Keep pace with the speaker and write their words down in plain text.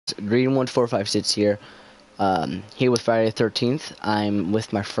Green1456 here. Here with Friday the 13th. I'm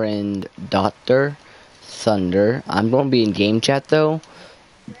with my friend Dr. Thunder. I'm going to be in game chat though.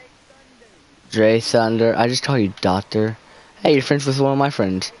 Dre Thunder. I just call you Doctor. Hey, you're friends with one of my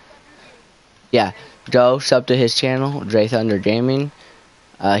friends. Yeah, go sub to his channel, Dre Thunder Gaming.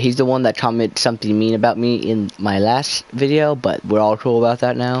 He's the one that commented something mean about me in my last video, but we're all cool about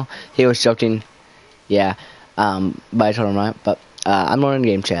that now. He was joking. Yeah. But I told him right. But I'm not in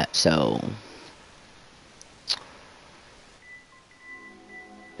game chat, so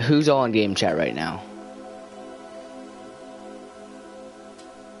who's all in game chat right now?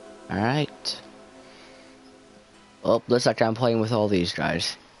 Alright. Well, looks like I'm playing with all these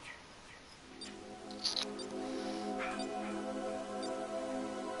guys.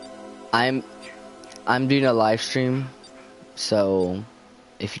 I'm doing a live stream, so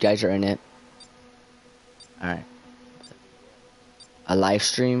if you guys are in it. Alright. A live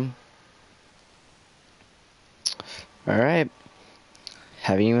stream. Alright.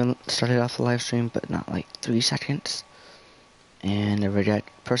 Haven't even started off the live stream, but not like 3 seconds. And every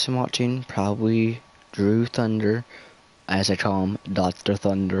person watching, probably Drew Thunder, as I call him, Dr.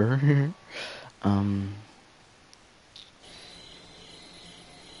 Thunder.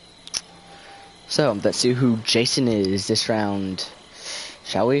 So, let's see who Jason is this round,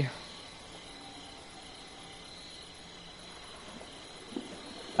 shall we?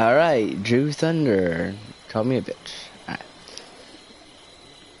 Alright, Drew Thunder, call me a bitch. Alright.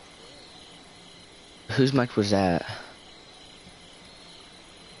 Whose mic was that?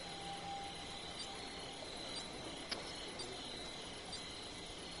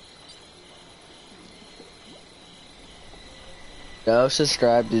 Go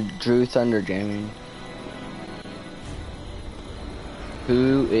subscribe to Drew Thunder Gaming.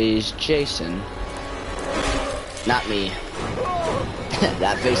 Who is Jason? Not me.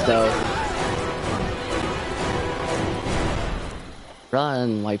 That face though.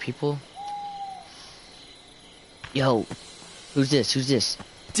 Run, white people. Yo, who's this? Who's this?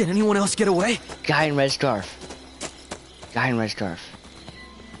 Did anyone else get away? Guy in red scarf. Guy in red scarf.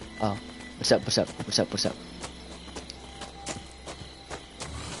 Oh, what's up? What's up? What's up? What's up?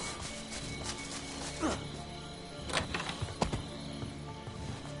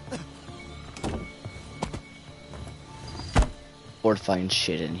 Fortifying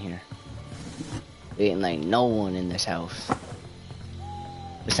shit in here. There ain't like no one in this house.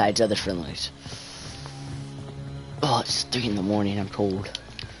 Besides other friendlies. Oh, it's 3 in the morning, I'm cold.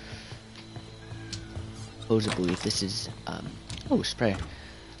 Supposedly, this is, oh, spray.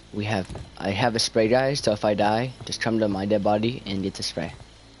 I have a spray, guys, so if I die, just come to my dead body and get the spray.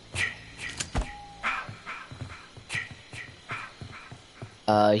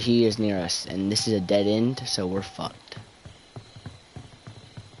 He is near us, and this is a dead end, so we're fucked.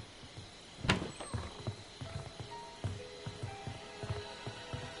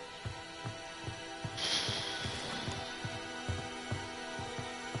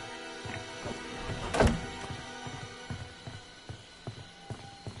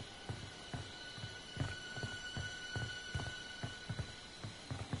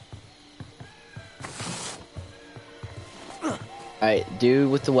 Alright,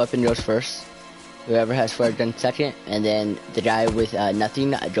 dude with the weapon goes first. Whoever has flare gun second, and then the guy with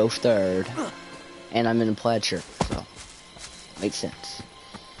nothing goes third. And I'm in a plaid shirt, so makes sense.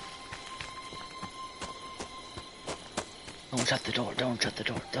 Don't shut the door, don't shut the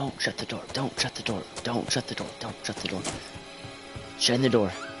door, don't shut the door, don't shut the door, don't shut the door, don't shut the door. Shut the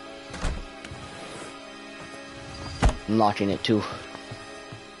door. I'm locking it too.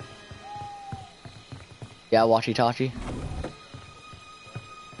 Yeah, walkie-talkie.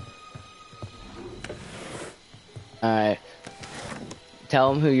 Alright.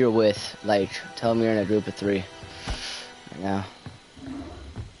 Tell them who you're with. Like, tell them you're in a group of 3. Right now.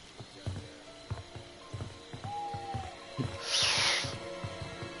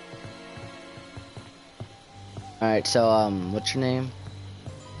 Alright, so, what's your name?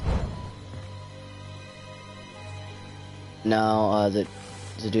 No, the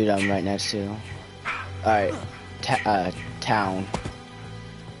dude I'm right next to. Alright. Town.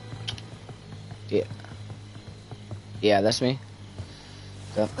 Yeah. Yeah, that's me.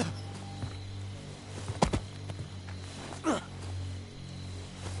 So.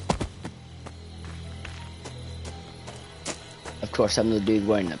 Of course, I'm the dude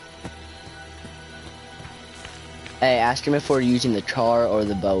wearing them. Hey, ask him if we're using the car or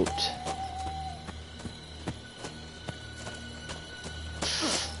the boat.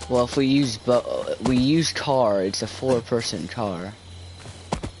 Well, if we use car, it's a 4-person car.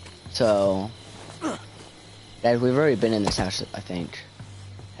 So, guys, we've already been in this house, I think.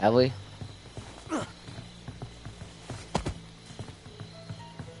 Have we?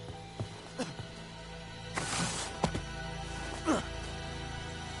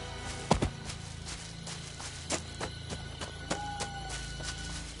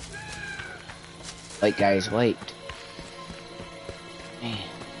 Wait, guys, wait. Man.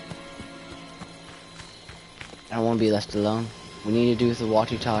 I don't want to be left alone. We need to do the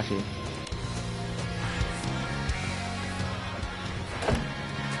walkie-talkie.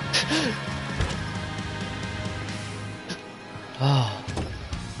 Oh.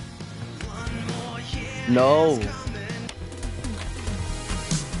 No.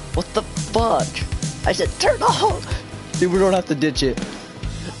 What the fuck? I said turn off. Dude, we don't have to ditch it.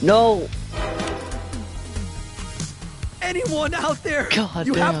 No. Anyone out there? God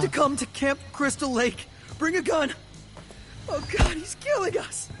you damn. have to come to Camp Crystal Lake. Bring a gun. Oh God, he's killing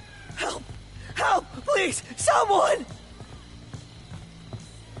us. Help! Help! Please, someone!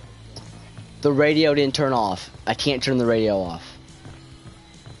 The radio didn't turn off. I can't turn the radio off.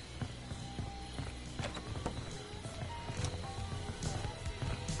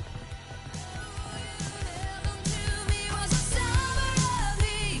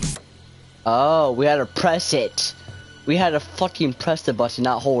 Oh, we had to press it. We had to fucking press the button,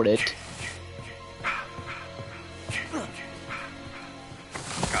 not hold it.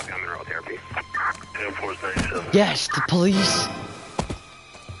 Copy on mineral therapy. 10-497. Yes, the police.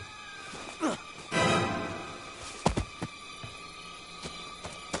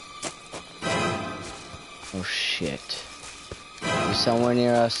 Oh shit. He's somewhere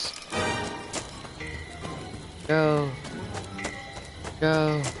near us. Go.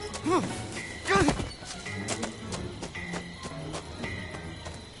 Go.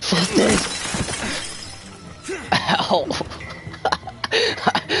 Fuck this. Ow.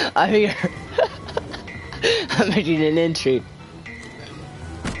 I'm here. I'm making an entry.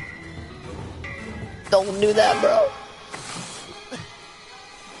 Don't do that, bro.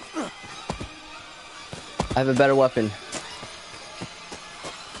 I have a better weapon.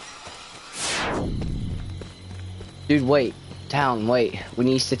 Dude, wait. Town, wait. We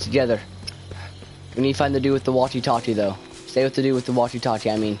need to stick together. We need to find the dude with the walkie-talkie, though. Stay with the dude with the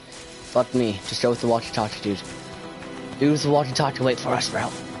walkie-talkie, I mean. Fuck me. Just go with the walkie-talkie, dude. Dude with the walkie-talkie, wait for us, bro.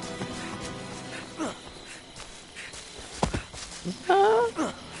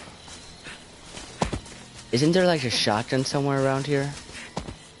 Isn't there like a shotgun somewhere around here?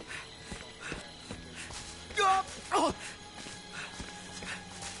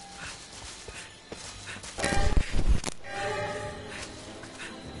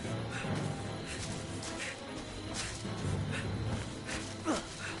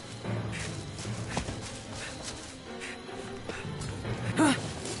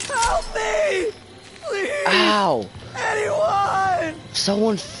 Help me! Please! Ow! Anyone!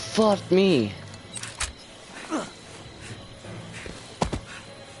 Someone fucked me.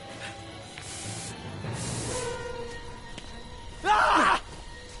 Ah!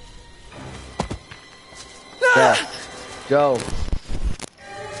 Yeah. Go.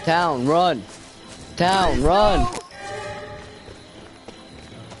 Town, run. Town, run.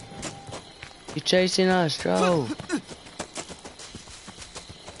 You're chasing us, Joe.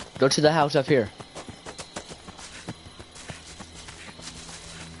 Go to the house up here.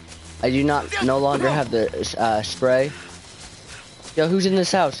 I do no longer have the spray. Yo, who's in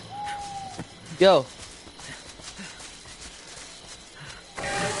this house? Yo.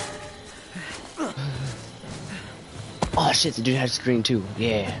 Oh shit, the dude has screen too.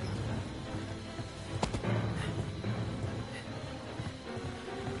 Yeah.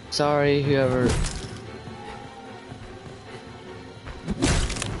 Sorry, whoever.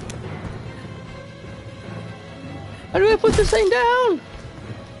 How do I put this thing down?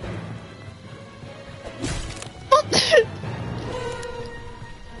 What the?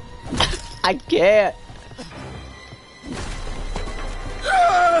 I can't.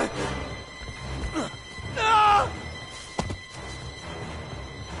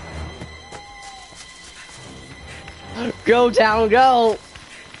 Go down, go.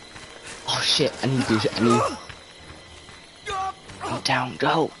 Oh shit, I need to do. Go down,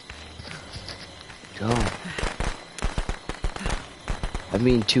 go. Go. I'm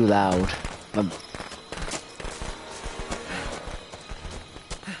being too loud. Down.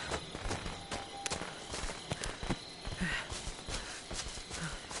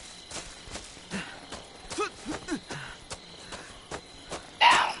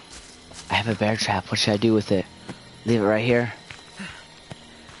 I have a bear trap. What should I do with it? Leave it right here.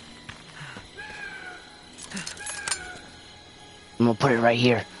 I'm gonna put it right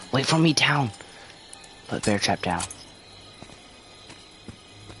here. Wait for me, Town. Put bear trap down.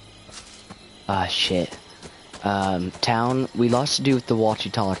 Ah, shit. Town, we lost to do with the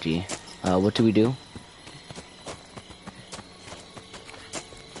walkie-talkie. What do we do?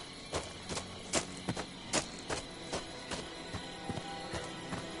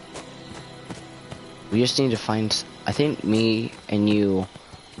 We just need to find, I think me and you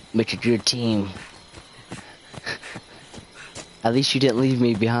make a good team. At least you didn't leave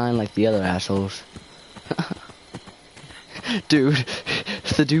me behind like the other assholes. Dude,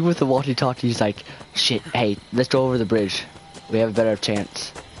 the dude with the walkie-talkie is like, shit, hey, let's go over the bridge. We have a better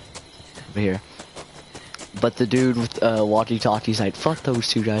chance. Over here. But the dude with walkie-talkie is like, fuck those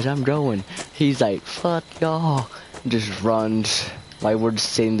two guys, I'm going. He's like, fuck y'all. Just runs while we're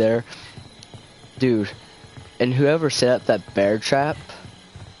just sitting there. Dude, and whoever set up that bear trap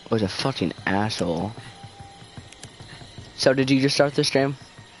was a fucking asshole. So did you just start the stream?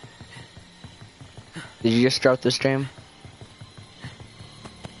 Did you just start the stream?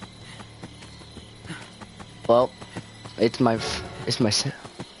 Well, it's my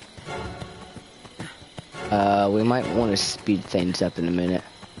we might want to speed things up in a minute.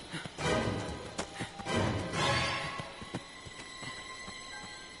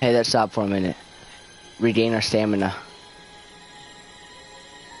 Hey, let's stop for a minute. Regain our stamina.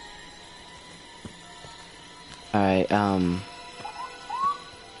 Alright,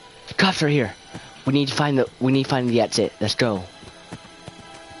 cops are here. We need to find the exit. Let's go.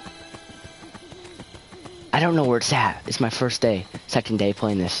 I don't know where it's at. It's my second day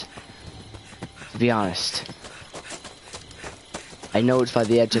playing this. To be honest. I know it's by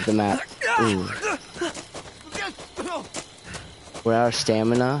the edge of the map. Ooh. We're out of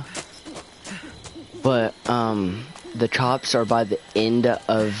stamina. But, the cops are by the end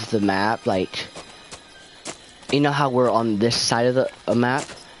of the map, like, you know how we're on this side of the map?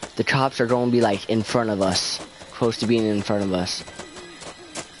 The cops are going to be, like, in front of us. Close to being in front of us.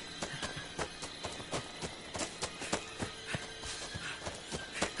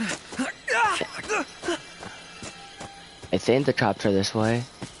 I think the cops are this way.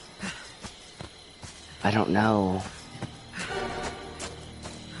 I don't know.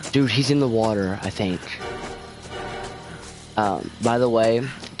 Dude, he's in the water, I think. By the way,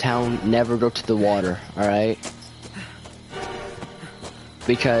 town, never go to the water, alright?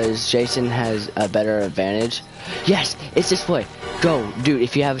 Because Jason has a better advantage. Yes, it's this way. Go, dude,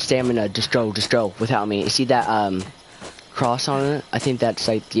 if you have stamina, just go without me. You see that, cross on it? I think that's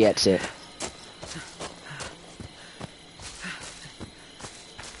like the exit.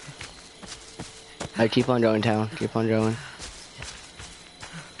 Alright, keep on going, town. Keep on going.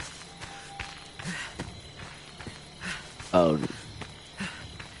 Oh.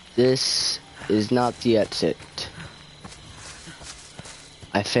 This is not the exit.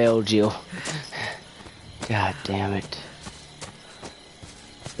 I failed you. God damn it.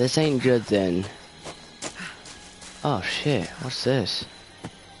 This ain't good then. Oh shit, what's this?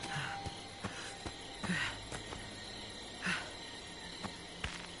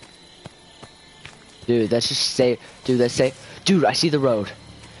 Dude, let's just say, dude, let's say, dude, I see the road.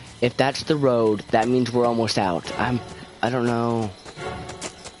 If that's the road, that means we're almost out. I don't know.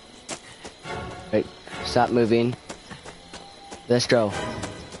 Wait, stop moving. Let's go.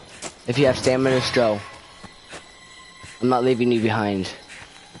 If you have stamina, let's go. I'm not leaving you behind.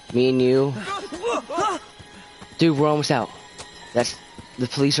 Me and you. Dude, we're almost out. The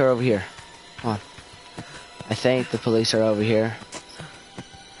police are over here. Come on. I think the police are over here.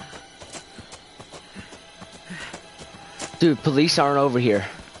 Dude, police aren't over here.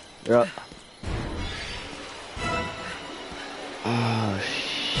 They're up. Oh,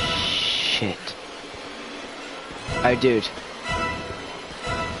 shit. Alright, dude.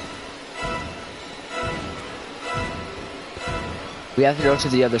 We have to go to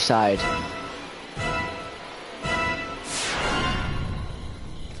the other side.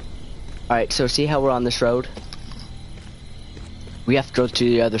 Alright, so see how we're on this road? We have to go to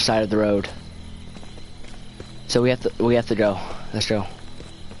the other side of the road. So we have to go. Let's go.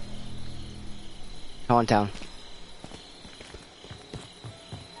 Come on, town.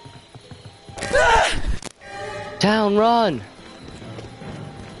 Town, run!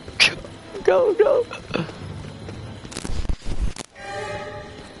 Go, go!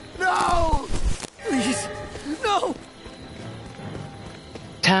 No! Please, no!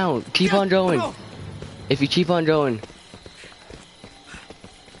 Town, keep on going. No. If you keep on going.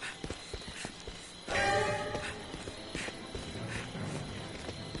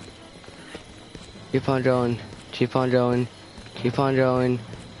 Keep on going. Keep on going. Keep on going.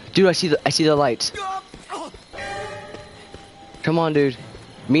 Dude, I see the lights. Come on, dude.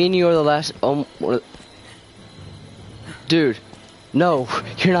 Me and you are the last. Dude, no,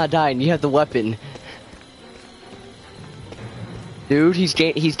 You're not dying. You have the weapon. Dude, he's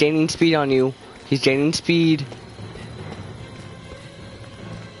gaining speed on you. He's gaining speed.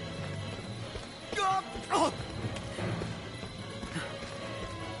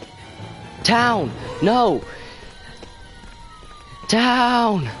 Town! No!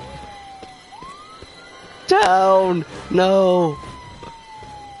 Town! Town! No!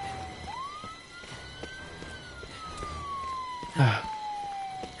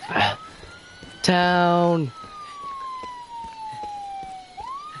 Town!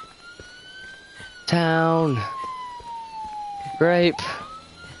 Town! Grape!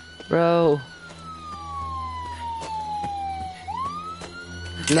 Bro!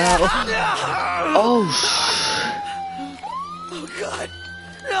 No! Oh! Oh God!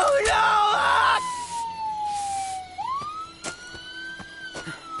 No! No! Ah!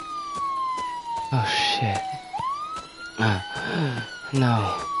 Oh shit.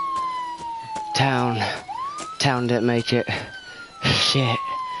 No. Town didn't make it. Shit.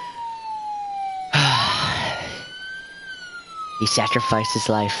 He sacrificed his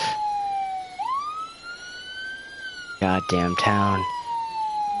life. Goddamn Town.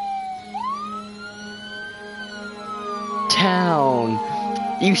 Town!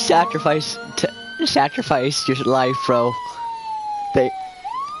 You sacrificed your life, bro. It's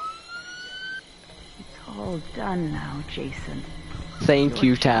all done now, Jason. Thank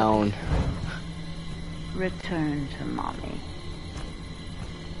you, Town. Return to mommy.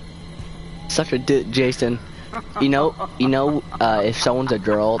 Such a Jason. You know, if someone's a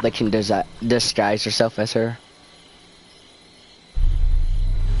girl, they can disguise herself as her.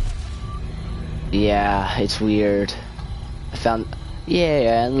 Yeah, it's weird. I found,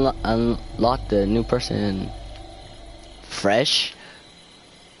 yeah, I unlocked a new person. Fresh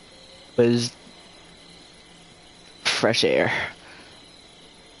was fresh air.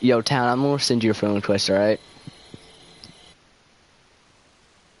 Yo, Town, I'm gonna send you a friend request, alright?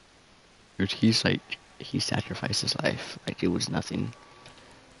 Dude, he's like, he sacrificed his life like it was nothing.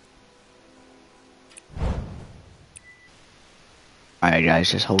 Alright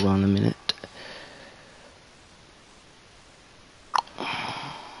guys, just hold on a minute.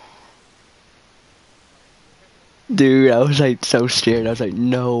 Dude, I was like so scared. I was like,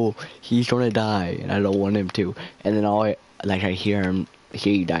 no, he's gonna die, and I don't want him to. And then I hear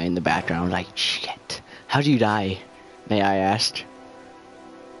you die in the background. I'm like, shit. How'd you die? May I ask?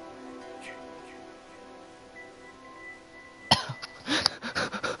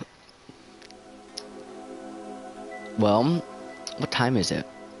 Well, what time is it?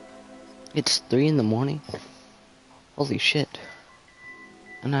 It's 3 in the morning. Holy shit.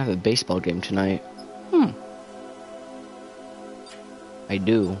 And I have a baseball game tonight. I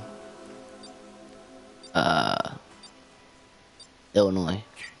do. Illinois.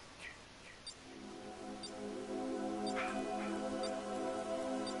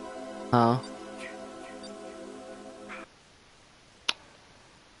 Huh?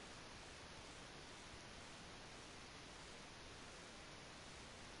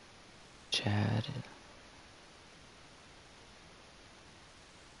 Chad.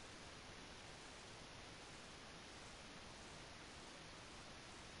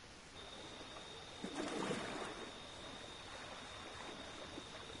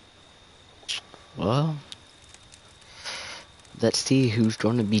 Well, let's see who's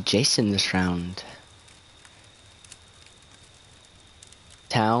going to be Jason this round.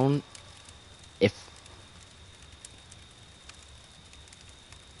 Town, if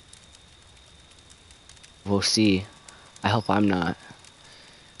we'll see. I hope I'm not.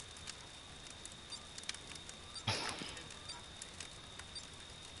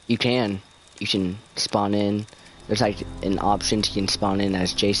 You can spawn in. There's like an option you can spawn in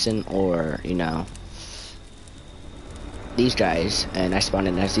as Jason or, you know, these guys, and I spawned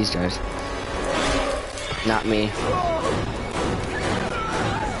in as these guys. Not me.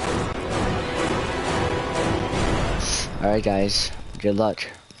 Alright guys, good luck.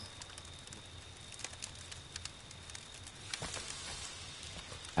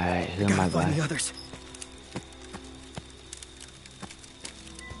 Alright, who am I by? Find the others.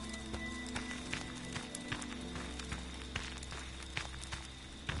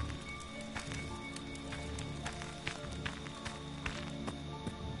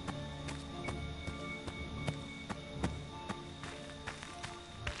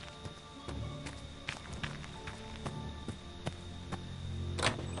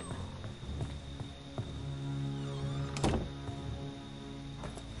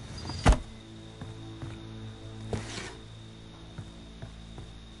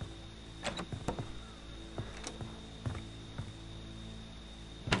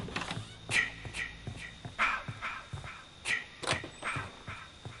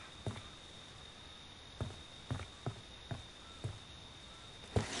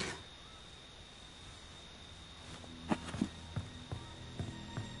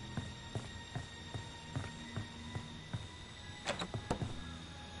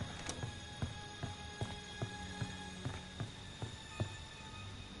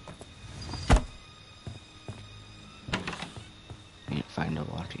 find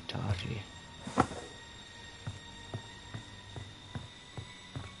a walkie-talkie.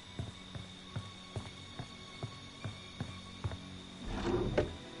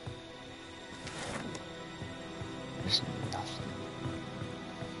 There's nothing.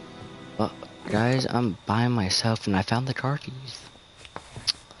 Well, guys, I'm by myself and I found the car keys.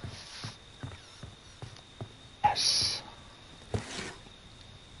 Yes.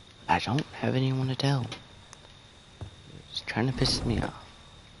 I don't have anyone to tell. It's trying to piss me off.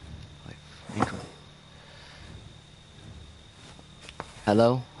 Like, frankly.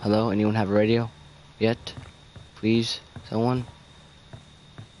 Hello? Hello? Anyone have a radio? Yet? Please? Someone?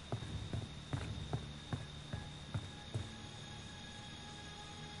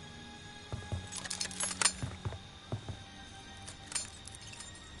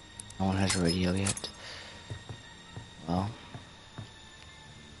 No one has a radio yet. Well,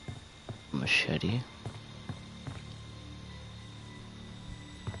 machete.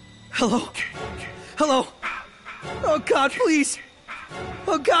 Hello? Hello? Oh God, please!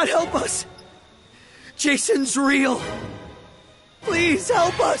 Oh God, help us! Jason's real! Please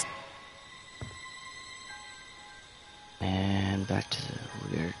help us! And back to the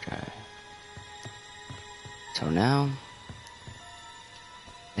weird guy. So now,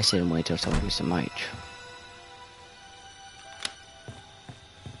 I sit and wait till someone gets the mic.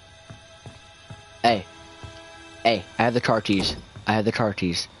 Hey. Hey, I have the car keys. I have the car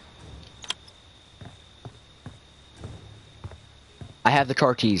keys. I have the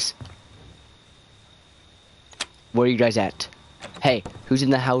car keys. Where are you guys at? Hey, who's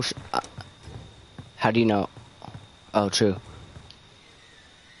in the house? How do you know? Oh, true.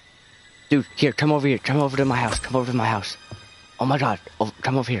 Dude, here, come over here. Come over to my house. Come over to my house. Oh my God. Oh,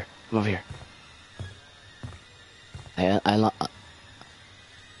 come over here. Come over here.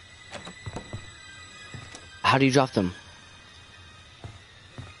 How do you drop them?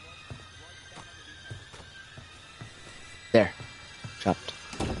 There. Dropped.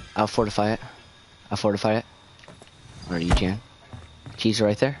 I'll fortify it. I'll fortify it. Or you can. Keys are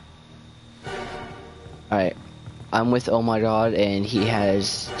right there. Alright. I'm with Oh My God, and he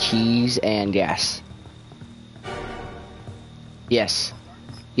has keys and gas. Yes.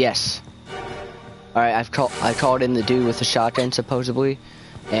 Yes. Alright, I called in the dude with the shotgun, supposedly.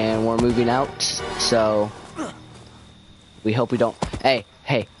 And we're moving out, so... we hope we don't... Hey,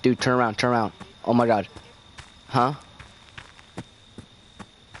 hey, dude, turn around, turn around. Oh my God. Huh?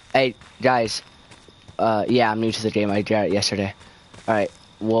 Hey, guys. Yeah, I'm new to the game. I got it yesterday. Alright,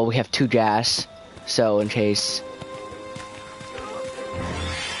 well, we have 2 gas, so in case...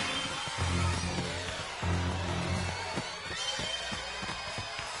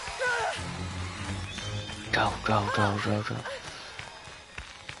 Go, go, go, go, go.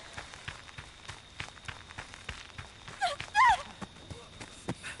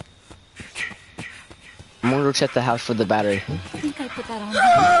 I'm gonna go check the house for the battery. I think I put that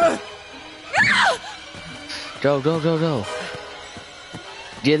on. Go, go, go, go.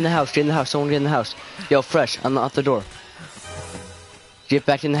 Get in the house, get in the house, someone get in the house. Yo, Fresh, unlock the door. Get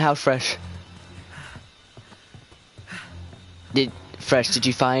back in the house, Fresh. Fresh, did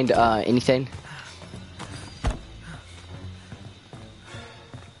you find, anything?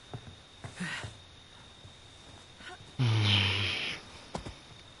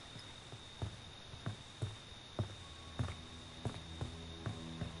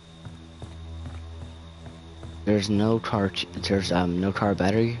 There's no car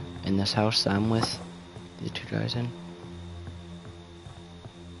battery in this house that I'm with the 2 guys in.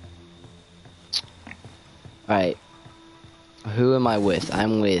 Alright. Who am I with?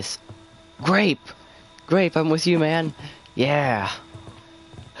 I'm with Grape! Grape, I'm with you, man. Yeah.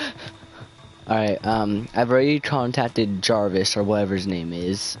 Alright, I've already contacted Jarvis or whatever his name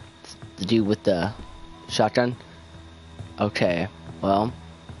is. The dude with the shotgun. Okay, well.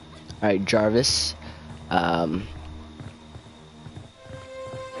 Alright, Jarvis.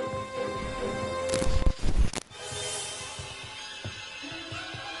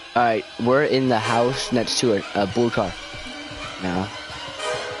 Alright, we're in the house next to a blue car. Now.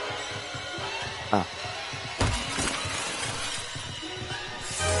 Oh.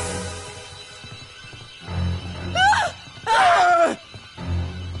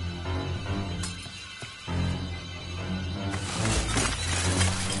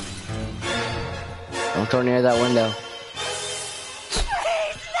 Don't go near that window.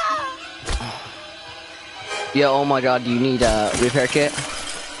 Yeah, oh my God, do you need a repair kit?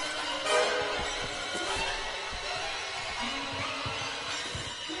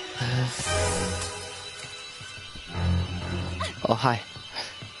 Oh, hi.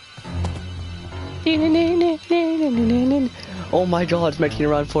 Oh my god, it's making a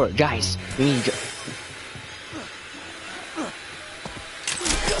run for it. Guys, we need to...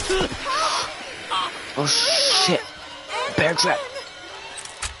 Oh shit. Bear trap.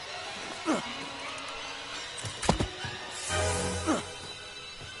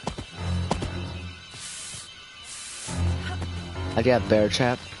 I got bear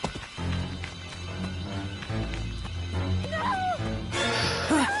trap.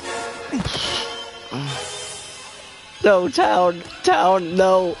 No, town,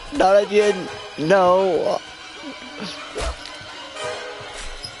 no, not again, no.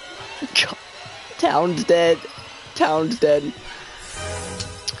 Town's dead.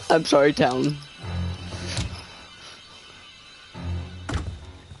 I'm sorry, town.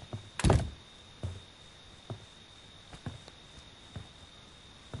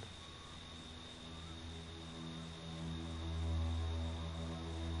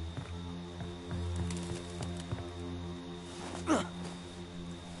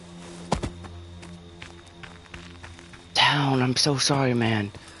 Town, I'm so sorry,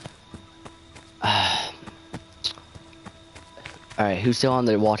 man. Alright, who's still on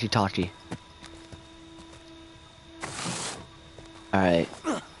the walkie-talkie? Alright.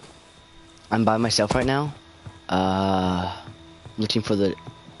 I'm by myself right now. Looking for the...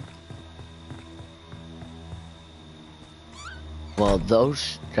 Well,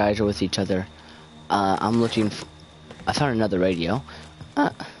 those guys are with each other. I'm looking for... I found another radio.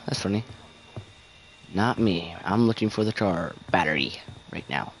 That's funny. Not me. I'm looking for the car battery right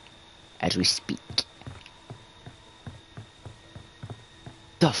now. As we speak.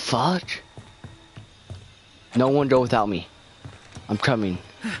 The fuck? No one go without me. I'm coming.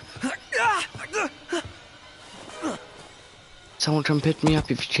 Someone come pick me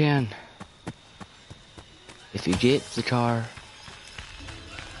up if you can. If you get the car.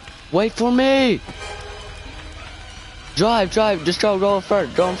 Wait for me! Drive, just go in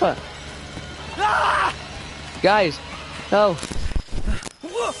front, go in front. Guys, no.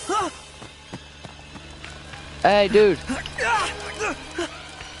 Hey, dude.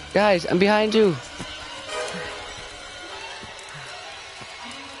 Guys, I'm behind you.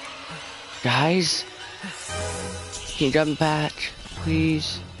 Guys, can you grab a patch,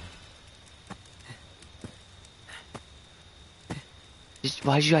 please?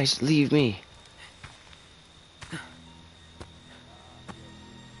 Why'd you guys leave me?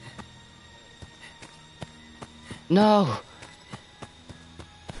 No.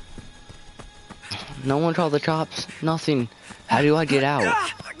 No one called the cops. Nothing. How do I get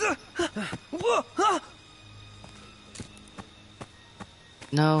out?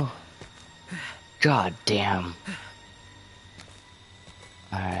 No. God damn.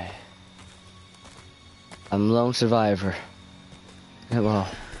 Alright. I'm lone survivor. Yeah,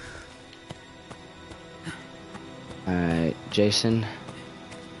 well. Alright, Jason.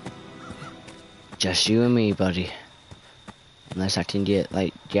 Just you and me, buddy. Unless I can get,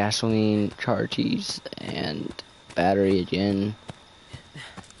 like, gasoline, car keys, and battery again.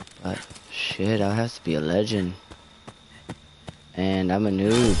 But, shit, I'll have to be a legend. And I'm a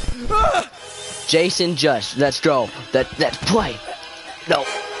noob. Jason, just, let's go. Let's play. No.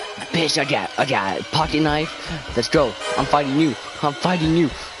 Bitch, I got it. Pocket knife. Let's go. I'm fighting you.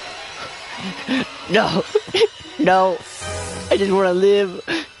 No. No. I just want to live.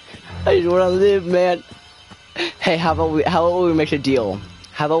 Man. Hey, how about we make a deal?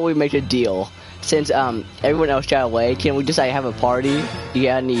 Since everyone else got away, can we just like have a party? You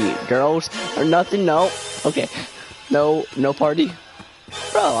got any girls or nothing? No. Okay. No party.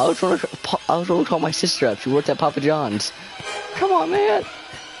 Bro, I was gonna call my sister up. She worked at Papa John's. Come on, man.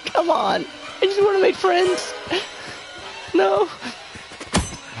 Come on. I just want to make friends. No.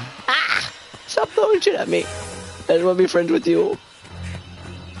 Ah! Stop throwing shit at me. I just want to be friends with you.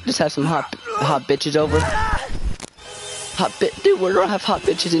 Just have some hot bitches over. Dude, we're gonna have hot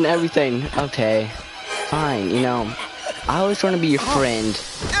bitches and everything. Okay. Fine, you know. I always want to be your friend.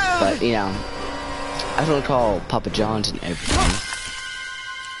 But, you know. I just want to call Papa John's and everything.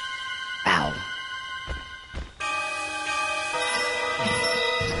 Ow.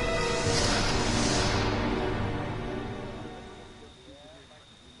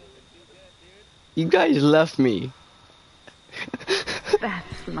 You guys left me.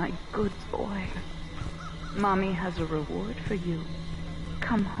 That's my good boy. Mommy has a reward for you.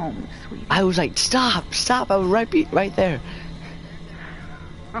 Come home, sweetie. I was like, stop. I was right there.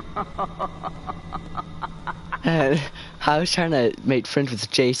 And I was trying to make friends with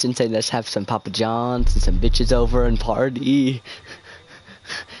Jason, saying let's have some Papa John's and some bitches over and party.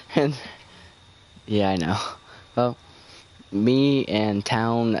 And yeah, I know. Well, me and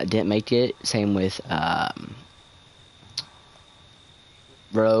Town didn't make it. Same with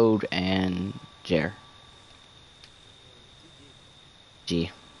Road and Jer. G.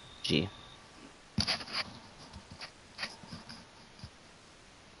 G.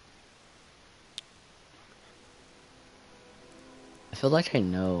 I feel like I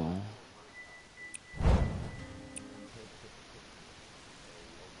know.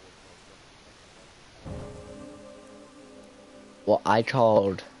 Well, I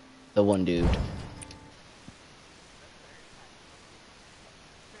called the one dude.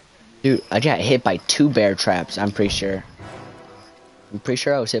 Dude, I got hit by 2 bear traps, I'm pretty sure. I'm pretty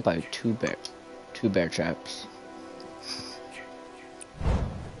sure I was hit by 2 bear traps.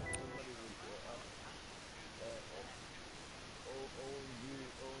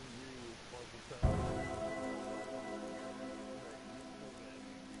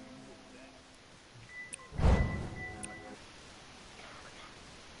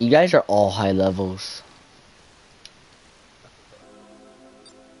 You guys are all high levels.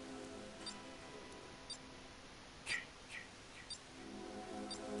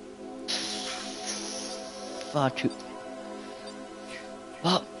 Fuck you.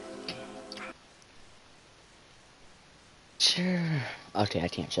 Well, sure. Okay, I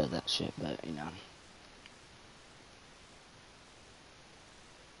can't show that shit, but you know.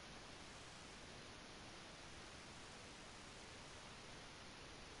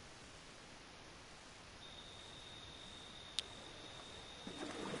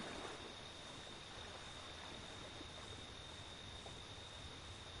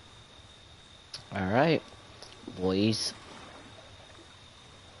 Alright, boys.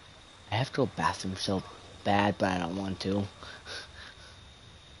 I have to go bathroom so bad, but I don't want to.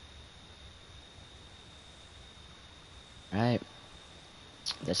 Alright.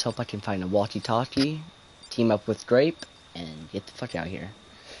 Let's hope I can find a walkie-talkie, team up with Drape, and get the fuck out of here.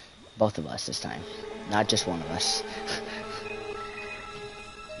 Both of us this time. Not just one of us.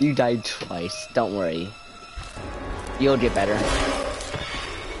 You died twice. Don't worry. You'll get better.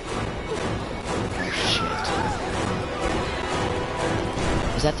 Oh shit.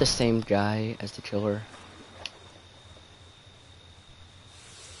 Is that the same guy as the killer?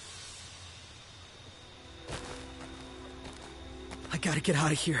 I gotta get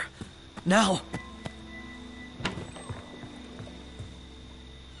out of here. Now!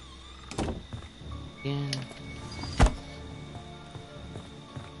 Yeah.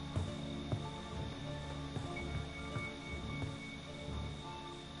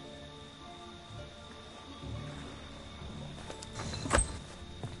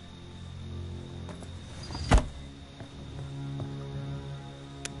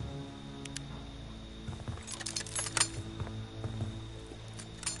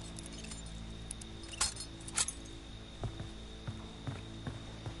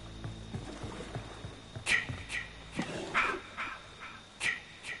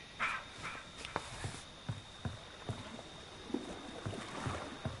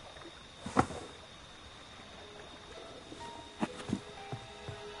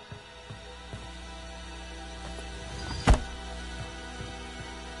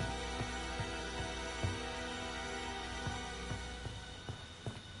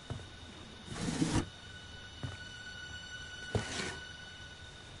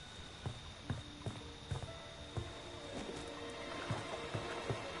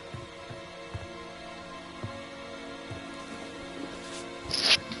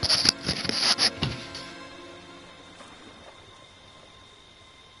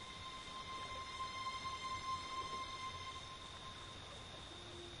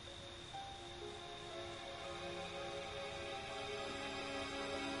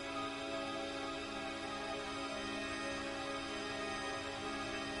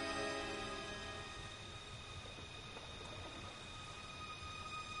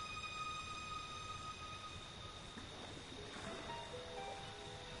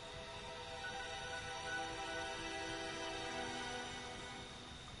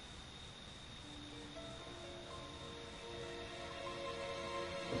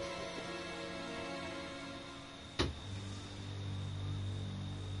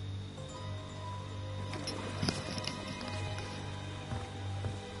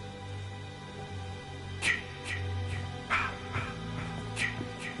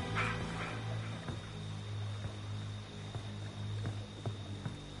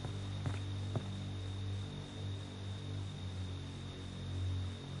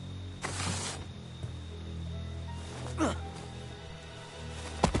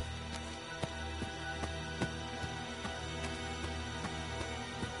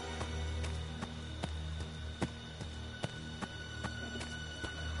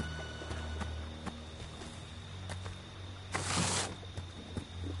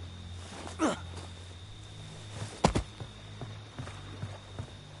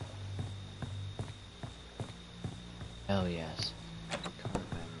 Hell yes.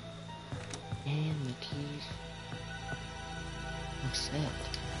 And the keys. I'm set.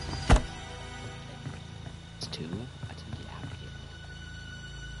 It's 2. I didn't get out of here.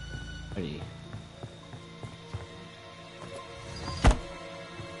 Ready.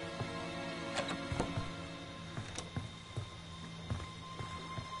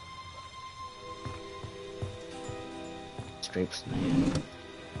 Scrapes, man.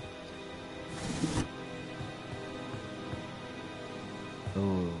 Oh,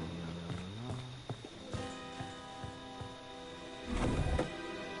 no.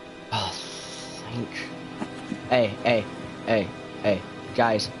 Oh, thank. Hey.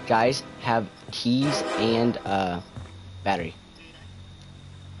 Guys, have keys and, battery.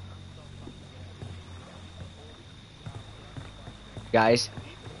 Guys,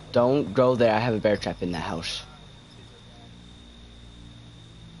 don't go there. I have a bear trap in the house.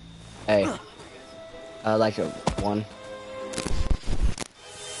 Hey, like a 1.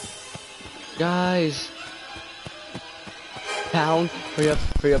 Guys, town,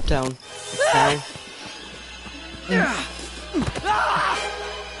 hurry up, town.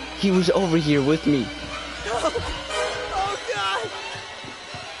 He was over here with me. Oh God!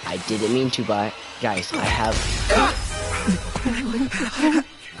 I didn't mean to, but guys, I have.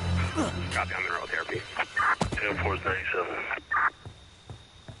 Copy on mineral therapy. 10-4-97.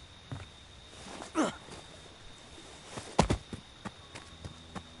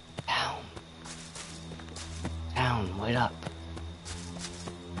 Down, wait up.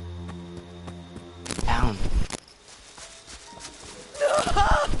 Down.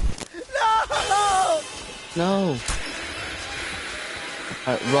 No!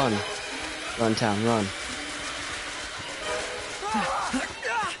 Alright, run. Run, town, run.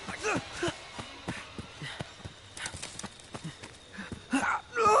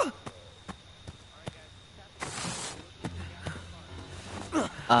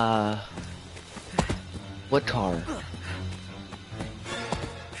 What car?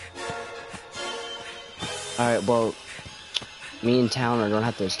 Alright, well, me and Town are gonna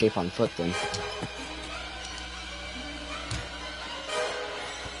have to escape on foot then.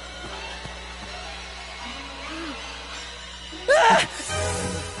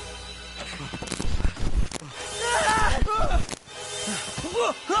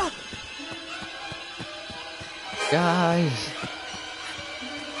 Guys!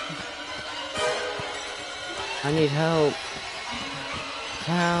 I need help.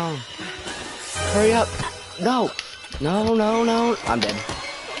 Town. Hurry up. No. No. I'm dead.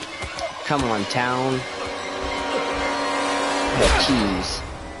 Come on, Town. I have keys.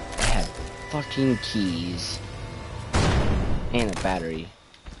 I have fucking keys. And a battery.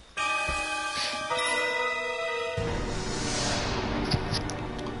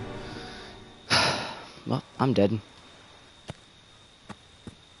 Well, I'm dead.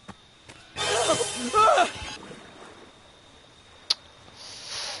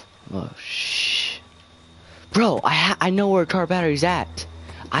 Oh, shh. Bro, I know where car battery's at.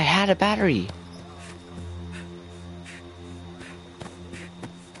 I had a battery.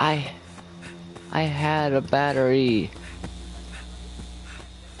 I had a battery.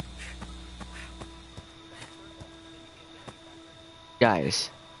 Guys,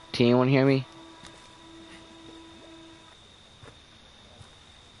 can anyone hear me?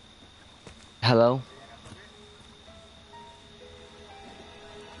 Hello?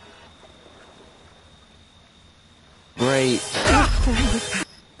 Rape.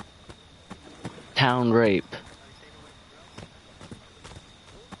 Town rape.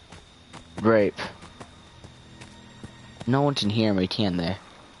 Rape. No one can hear me, can they?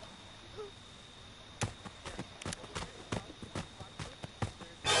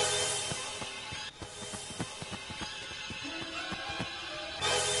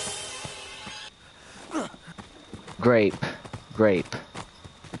 Grape.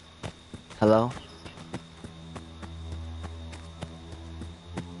 Hello?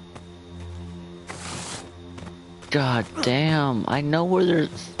 God damn, I know where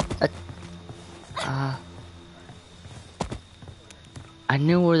there's a... I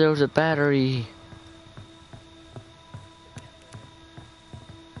knew where there was a battery.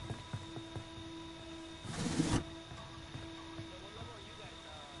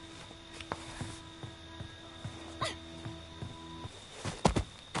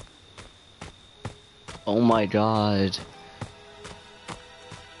 Oh my god.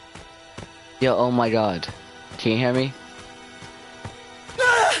 Yo, oh my god. Can you hear me?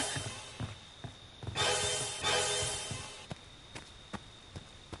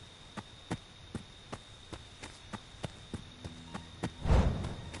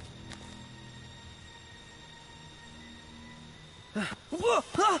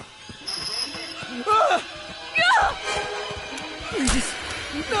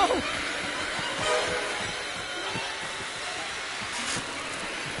 No!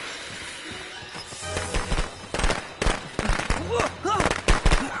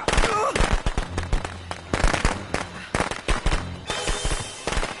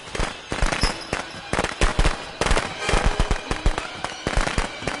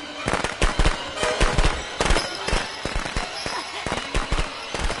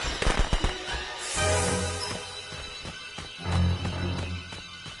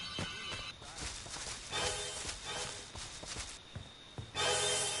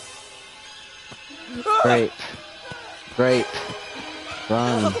 Grape. Grape.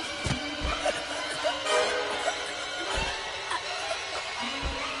 Run.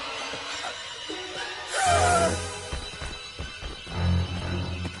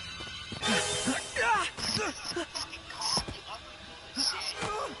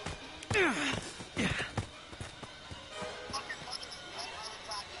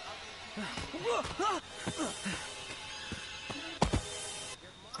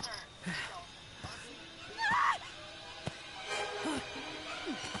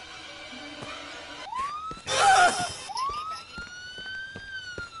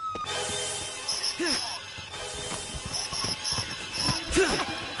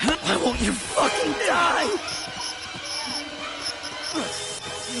 Why won't you fucking die?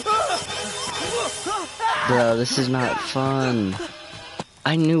 Bro, this is not fun.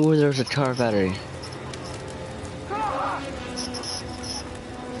 I knew where there was a car battery.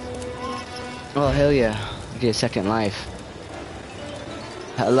 Oh, hell yeah. I get a second life.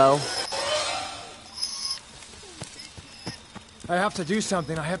 Hello? I have to do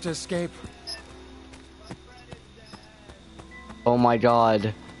something. I have to escape. Oh my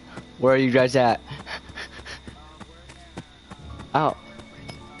god. Where are you guys at? Oh.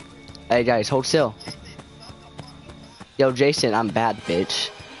 Hey guys, hold still. Yo, Jason, I'm bad, bitch.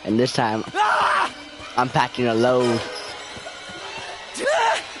 And this time, I'm packing a load.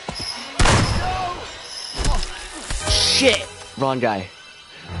 Shit! Wrong guy.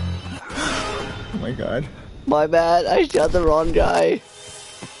 Oh my god. My bad, I shot the wrong guy.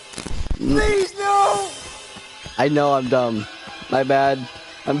 Please, no! I know I'm dumb. My bad.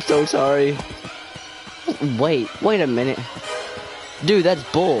 I'm so sorry. Wait a minute. Dude, that's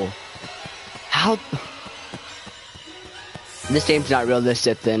bull. How? This game's not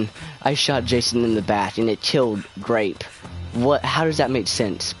realistic then. I shot Jason in the back and it killed Grape. What? How does that make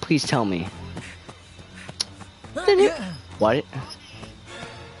sense? Please tell me. What?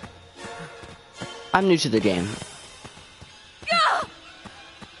 I'm new to the game.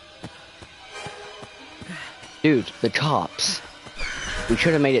 Dude, the cops. We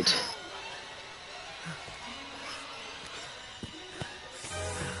should have made it.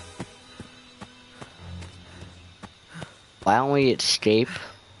 Why don't we escape?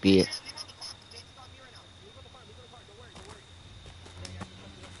 Be it.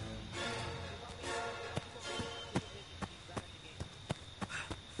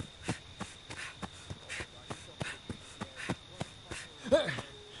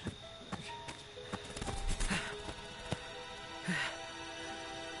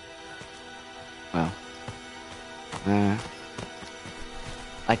 Well,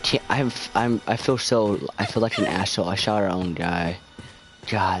 I can't. I feel so. I feel like an asshole. I shot our own guy.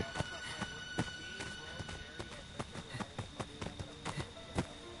 God.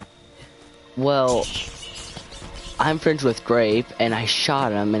 Well, I'm friends with Grape, and I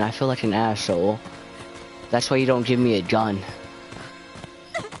shot him, and I feel like an asshole. That's why you don't give me a gun.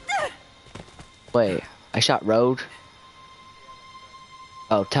 Wait, I shot Road?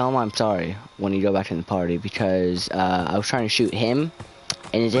 Oh, tell him I'm sorry when you go back in the party, because I was trying to shoot him,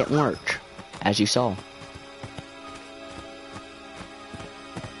 and it didn't work, as you saw.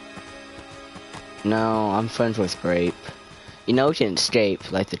 No, I'm friends with Grape. You know, we can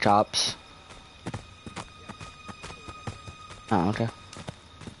escape, like the cops. Oh, okay.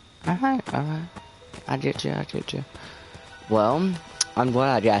 Alright. I get you. Well, I'm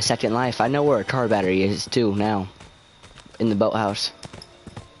glad I got a second life. I know where a car battery is, too, now. In the boathouse.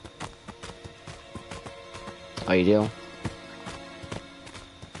 Oh, you do?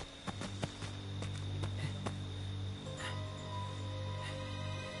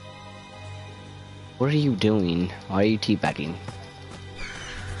 What are you doing? Why are you teabagging?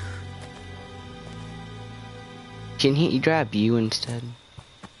 Can he grab you instead?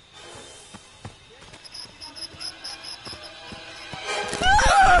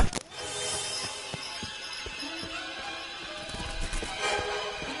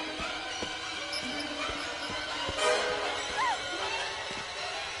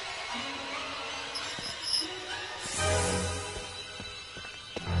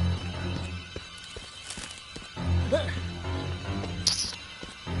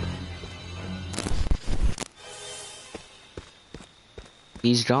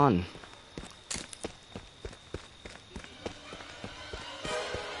 He's gone.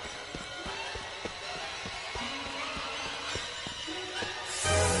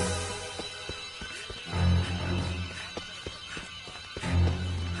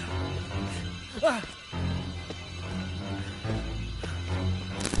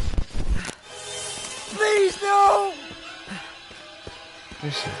 Please, no!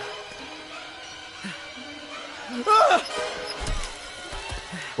 Where's he?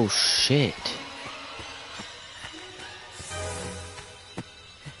 Oh shit.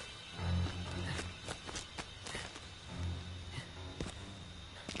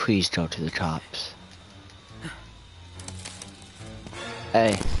 Please go to the cops.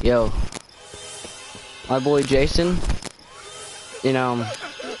 Hey, yo. My boy Jason, you know,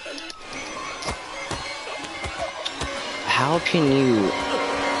 how can you,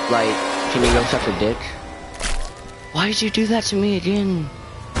 like, can you go suck a dick? Why did you do that to me again?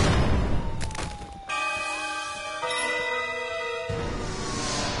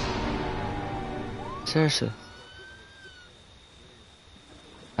 Seriously.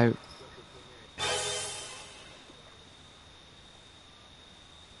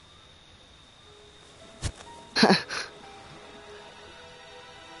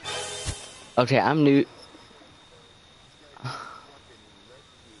 Okay, I'm new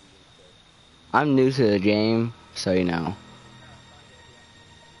to the game, so you know.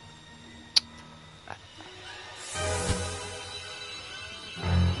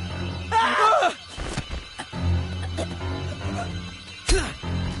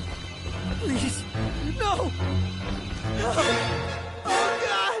 Please, no! No! Oh,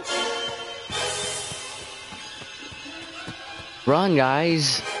 God! Run,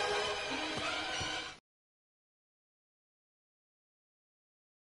 guys.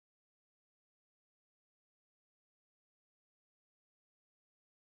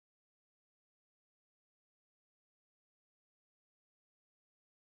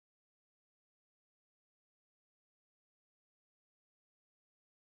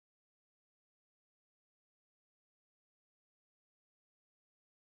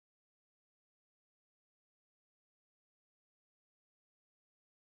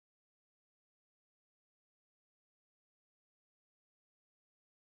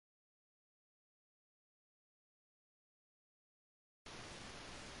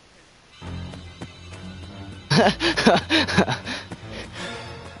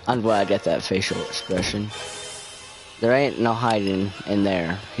 I'm glad I got that facial expression. There ain't no hiding in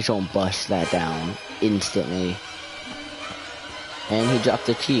there. He's gonna bust that down instantly. And he dropped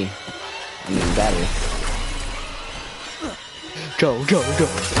the key. I mean, battery. Go, go, go.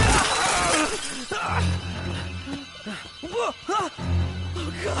 Oh,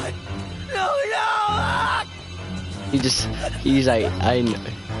 God! No, no! He's like, I know.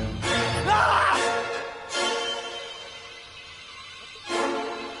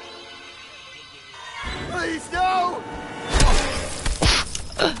 Please, no!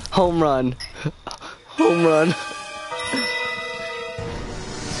 Home run. Home run.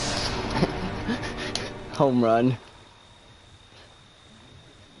 Home run.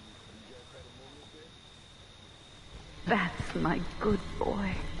 That's my good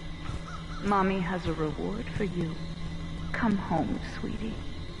boy. Mommy has a reward for you. Come home, sweetie.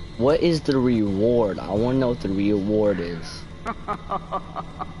 What is the reward? I want to know what the reward is.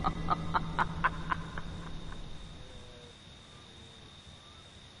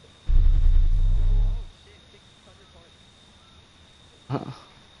 Huh.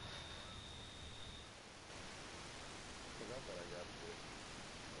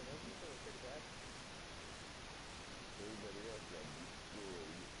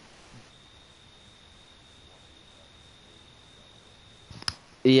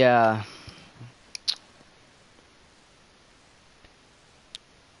 Yeah.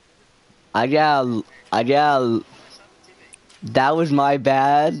 I got, that was my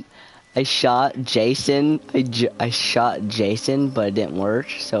bad. I shot Jason. I shot Jason, but it didn't work.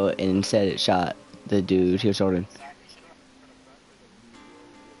 So instead, it shot the dude he was holding.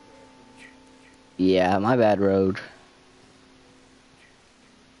 Yeah, my bad, Road.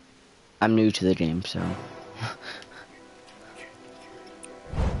 I'm new to the game, so.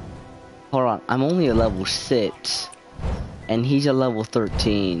 Hold on, I'm only a level 6, and he's a level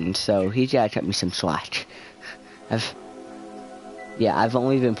 13, so he's gotta cut me some slack. I've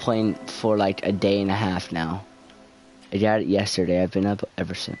only been playing for like a day and a half now. I got it yesterday. I've been up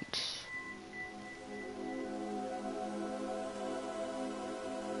ever since.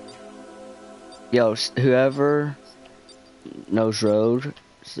 Yo, whoever knows Road.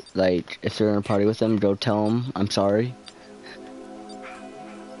 Like, if they're in a party with him, go tell him I'm sorry.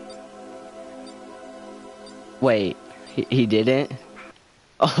 Wait, he didn't?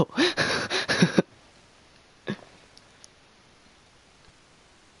 Oh.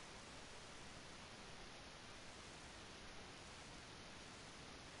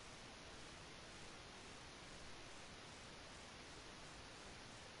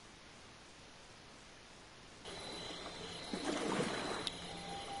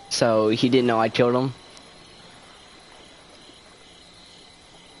 So he didn't know I killed him?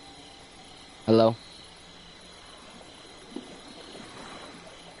 Hello?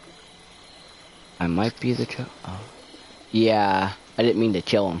 I might be the kill. Oh. Yeah, I didn't mean to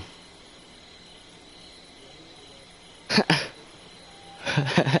kill him.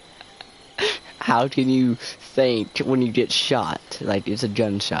 How can you think when you get shot? Like, it's a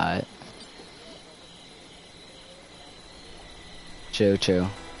gunshot. True.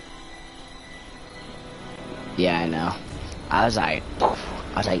 Yeah, I know. I was like,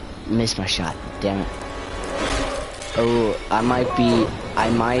 missed my shot. Damn it. Oh, that might be me.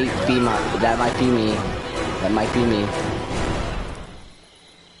 That might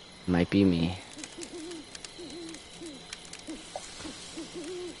be me.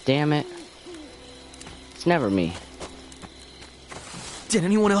 Damn it. It's never me. Did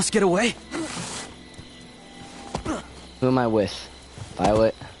anyone else get away? Who am I with?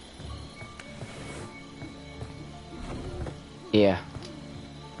 Violet? Yeah.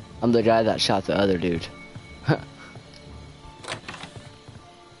 I'm the guy that shot the other dude.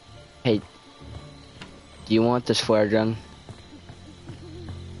 Hey, do you want this flare gun?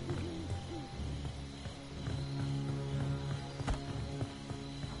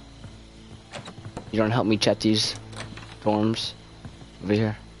 You don't help me check these dorms over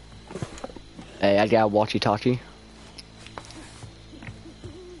here? Hey, I got a walkie-talkie.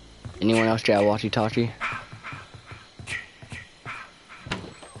 Anyone else got a walkie-talkie?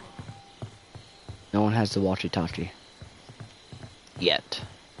 No one has the walkie-talkie. Yet.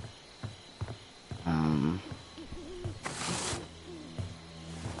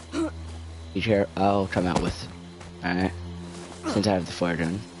 You care? I'll come out with. Alright. Since I have the flare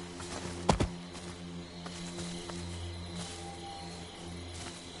gun.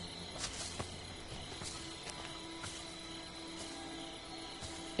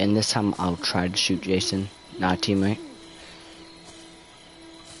 And this time I'll try to shoot Jason, not a teammate.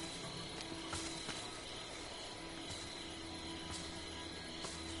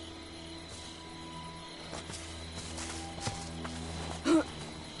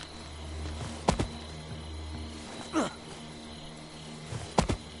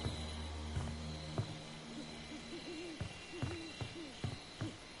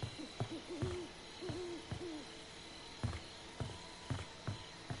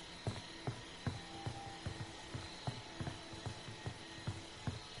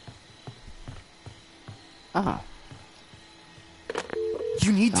 Oh.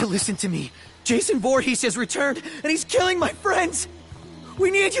 You need to listen to me. Jason Voorhees has returned, and he's killing my friends.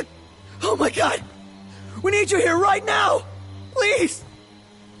 We need you. Oh my God. We need you here right now. Please.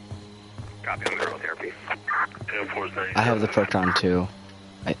 Copy on neural therapy. I have the proton too.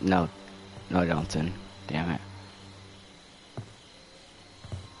 No, I don't then. Damn it.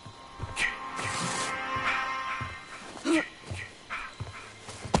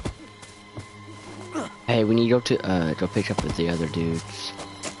 Hey, we need to go pick up with the other dudes.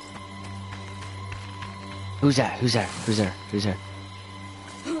 Who's that? Who's there?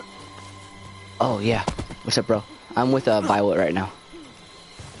 Oh yeah. What's up, bro? I'm with Violet right now.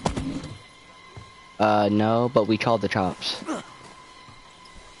 No, but we called the cops.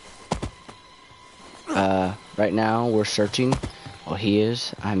 Right now we're searching. Oh, he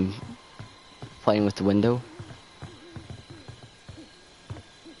is. I'm playing with the window.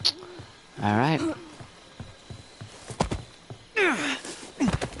 All right.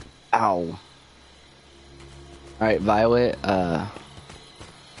 Ow. Alright, Violet,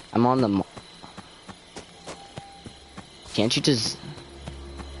 I'm on the... Can't you just...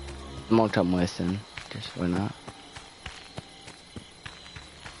 I'm gonna come with him. Just why not?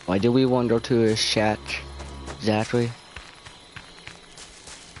 Why do we want to go to his shack? Exactly.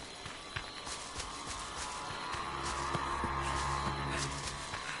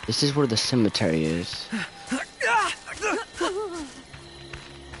 This is where the cemetery is.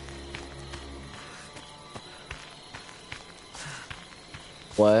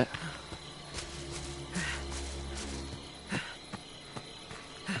 What?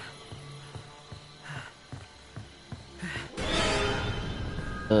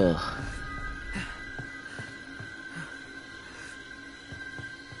 Ugh.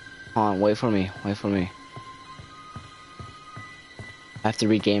 Hold on, wait for me. Wait for me. I have to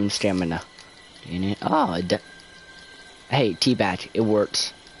regain stamina. Oh, hey, T-Badge, it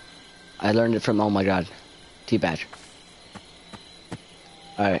works. I learned it from, oh my god, T-Badge.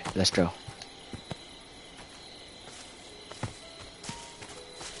 Alright, let's go.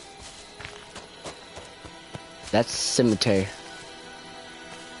 That's cemetery.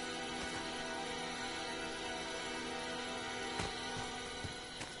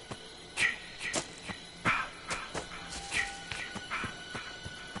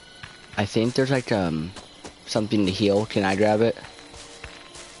 I think there's like something to heal. Can I grab it?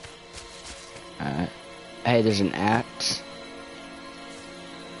 Alright. Hey, there's an axe.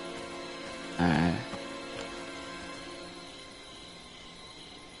 Alright.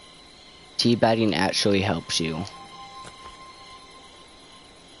 Teabagging actually helps you.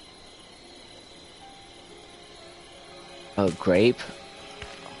 Oh, grape.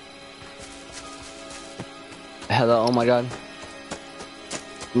 Hello, oh my god.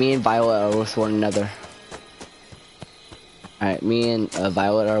 Me and Violet are with one another. Alright, me and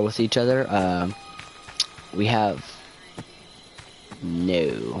Violet are with each other. We have...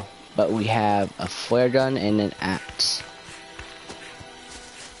 No. But we have a flare gun and an axe.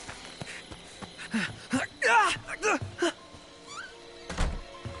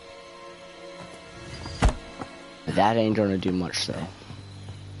 That ain't gonna do much though.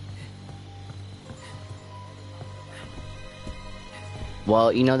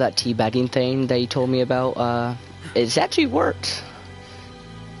 Well, you know that teabagging thing that you told me about, it's actually worked.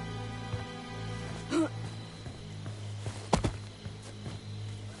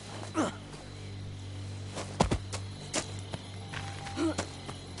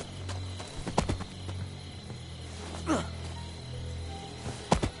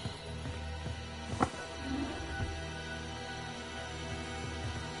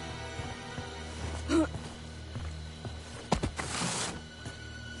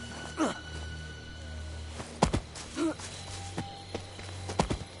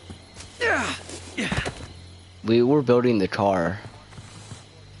 We were building the car.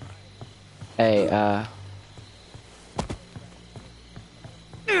 Hey,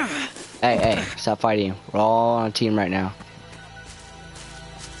 Hey, stop fighting. We're all on a team right now.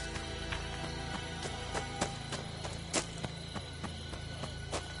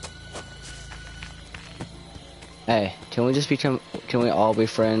 Hey, can we all be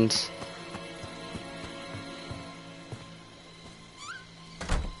friends?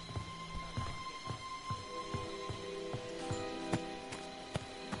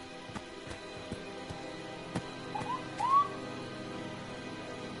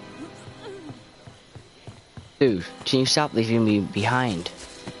 Dude, can you stop leaving me behind?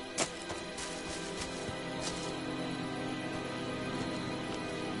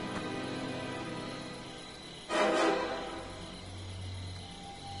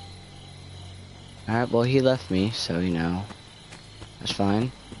 Alright, well he left me, so you know, that's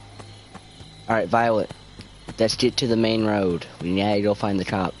fine. Alright, Violet, let's get to the main road. We need to go find the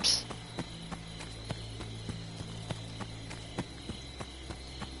cops.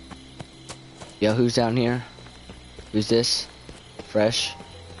 Yo, who's down here? Who's this? Fresh?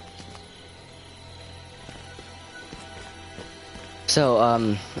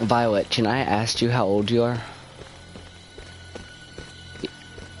 So, Violet, can I ask you how old you are?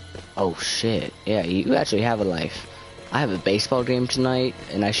 Oh shit, yeah, you actually have a life. I have a baseball game tonight,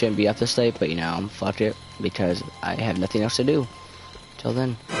 and I shouldn't be up this late, but you know, fuck it, because I have nothing else to do. Till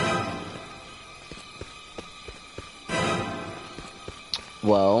then.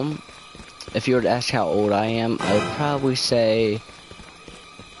 Well, if you were to ask how old I am, I would probably say...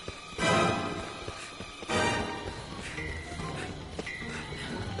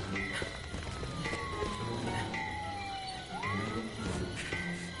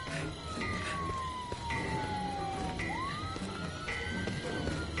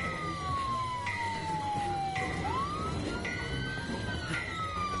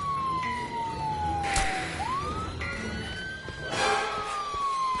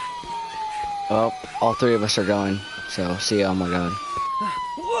 Well, all three of us are going, so see ya, oh my god.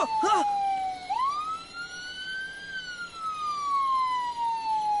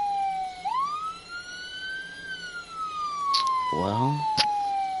 Well,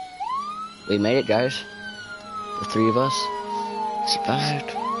 we made it, guys. The three of us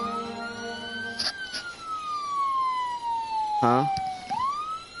survived. Huh?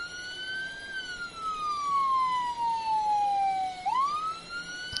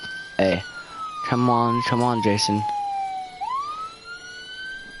 Hey. Come on, Jason.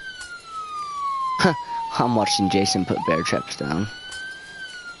 I'm watching Jason put bear traps down.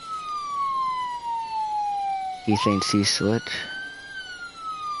 He thinks he's slick.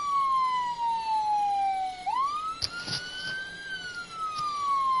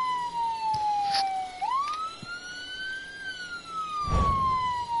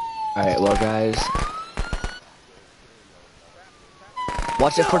 Alright, well guys.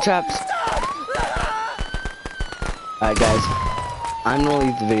 Watch it for traps. Alright guys. I'm gonna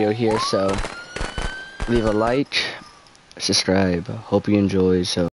leave the video here, so leave a like, subscribe. Hope you enjoy, so